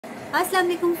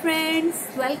Assalamu alaikum friends,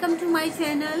 welcome to my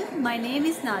channel. My name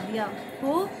is Nadia.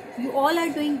 Hope you all are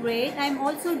doing great. I am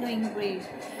also doing great.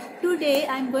 Today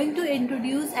I am going to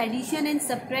introduce addition and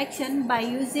subtraction by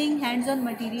using hands-on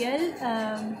material.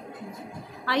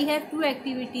 I have two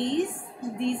activities.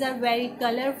 These are very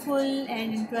colorful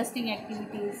and interesting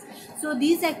activities. So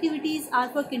these activities are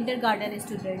for kindergarten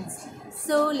students.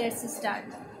 So let's start.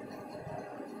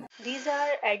 These are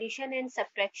addition and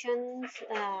subtractions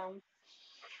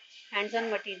hands-on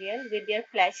material with their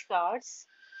flashcards.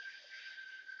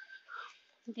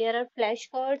 There are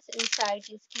flashcards inside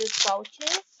these cute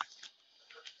pouches.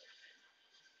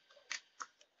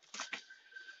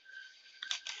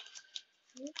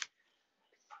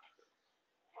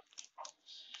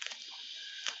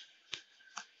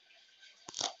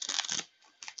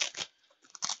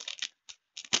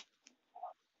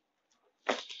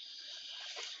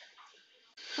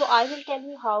 So I will tell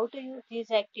you how to use these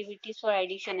activities for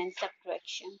addition and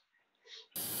subtraction.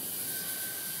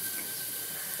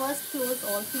 First, close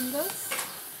all fingers.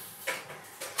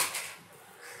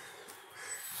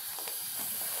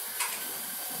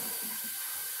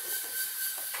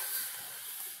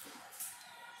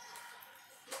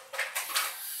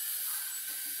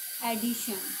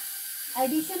 Addition.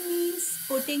 Addition means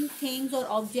putting things or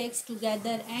objects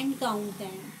together and count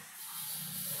them.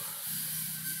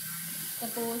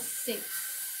 Suppose 6.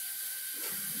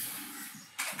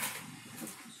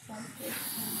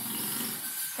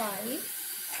 5.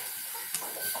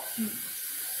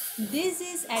 This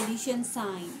is addition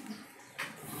sign.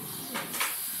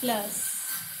 Plus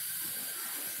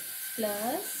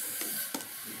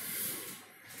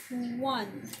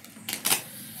 1.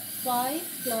 5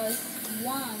 plus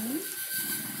 1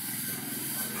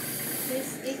 is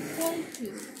equal to,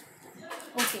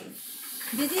 okay,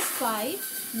 this is 5.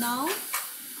 Now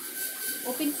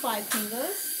open 5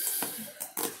 fingers.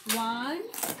 1,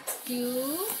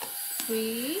 2,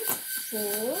 3,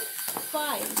 4,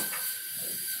 5.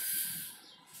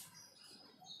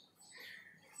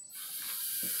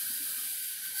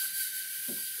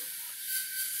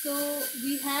 So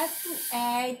we have to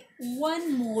add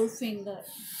one more finger.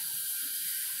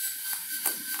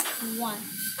 1.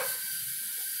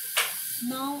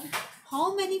 Now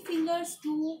how many fingers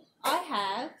do I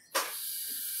have?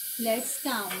 Let's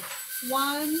count.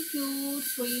 1, 2,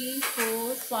 3,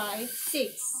 4, 5,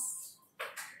 6.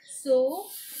 So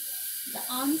the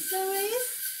answer is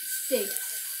 6.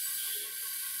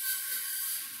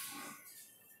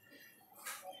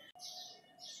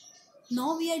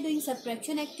 Now we are doing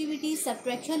subtraction activity.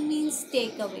 Subtraction means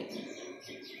take away.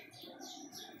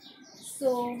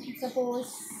 So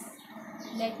suppose,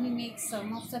 let me make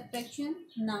sum of subtraction.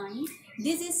 9.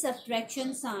 This is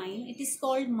subtraction sign. It is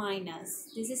called minus.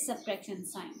 This is subtraction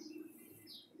sign.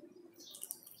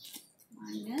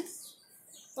 Minus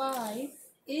 5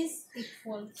 is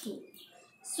equal to.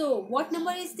 So what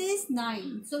number is this?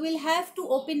 9. So we'll have to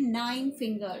open 9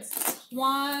 fingers.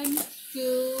 1,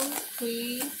 2,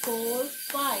 3, 4,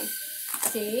 5,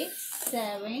 6,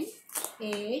 7,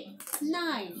 8,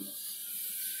 9.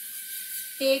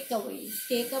 Take away.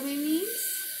 Take away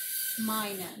means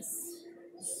minus.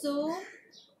 So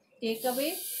take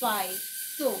away 5.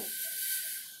 So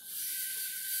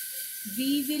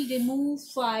we will remove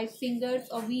 5 fingers,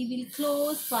 or we will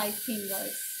close 5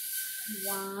 fingers.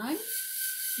 1,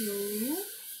 2,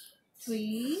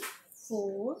 3,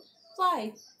 4,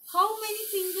 5. How many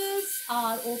fingers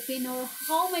are open, or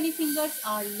how many fingers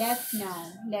are left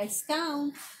now? Let's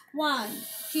count. 1,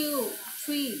 2,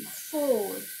 3,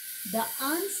 4. The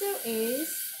answer is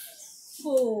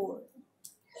 4.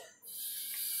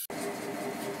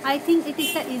 I think it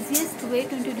is the easiest way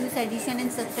to introduce addition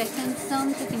and subtraction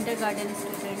sum to kindergarten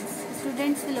students.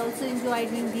 Students will also enjoy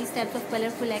doing these types of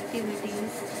colorful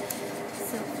activities.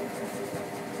 So,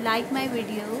 like my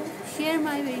video, share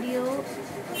my video,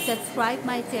 subscribe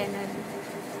my channel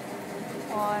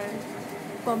और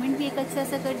comment भी एक अच्छा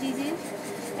सा कर दीजिए.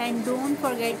 And don't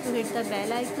forget to hit the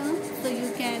bell icon so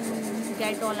you can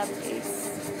get all updates.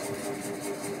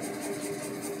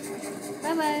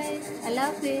 Bye bye.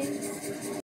 Allah Hafiz.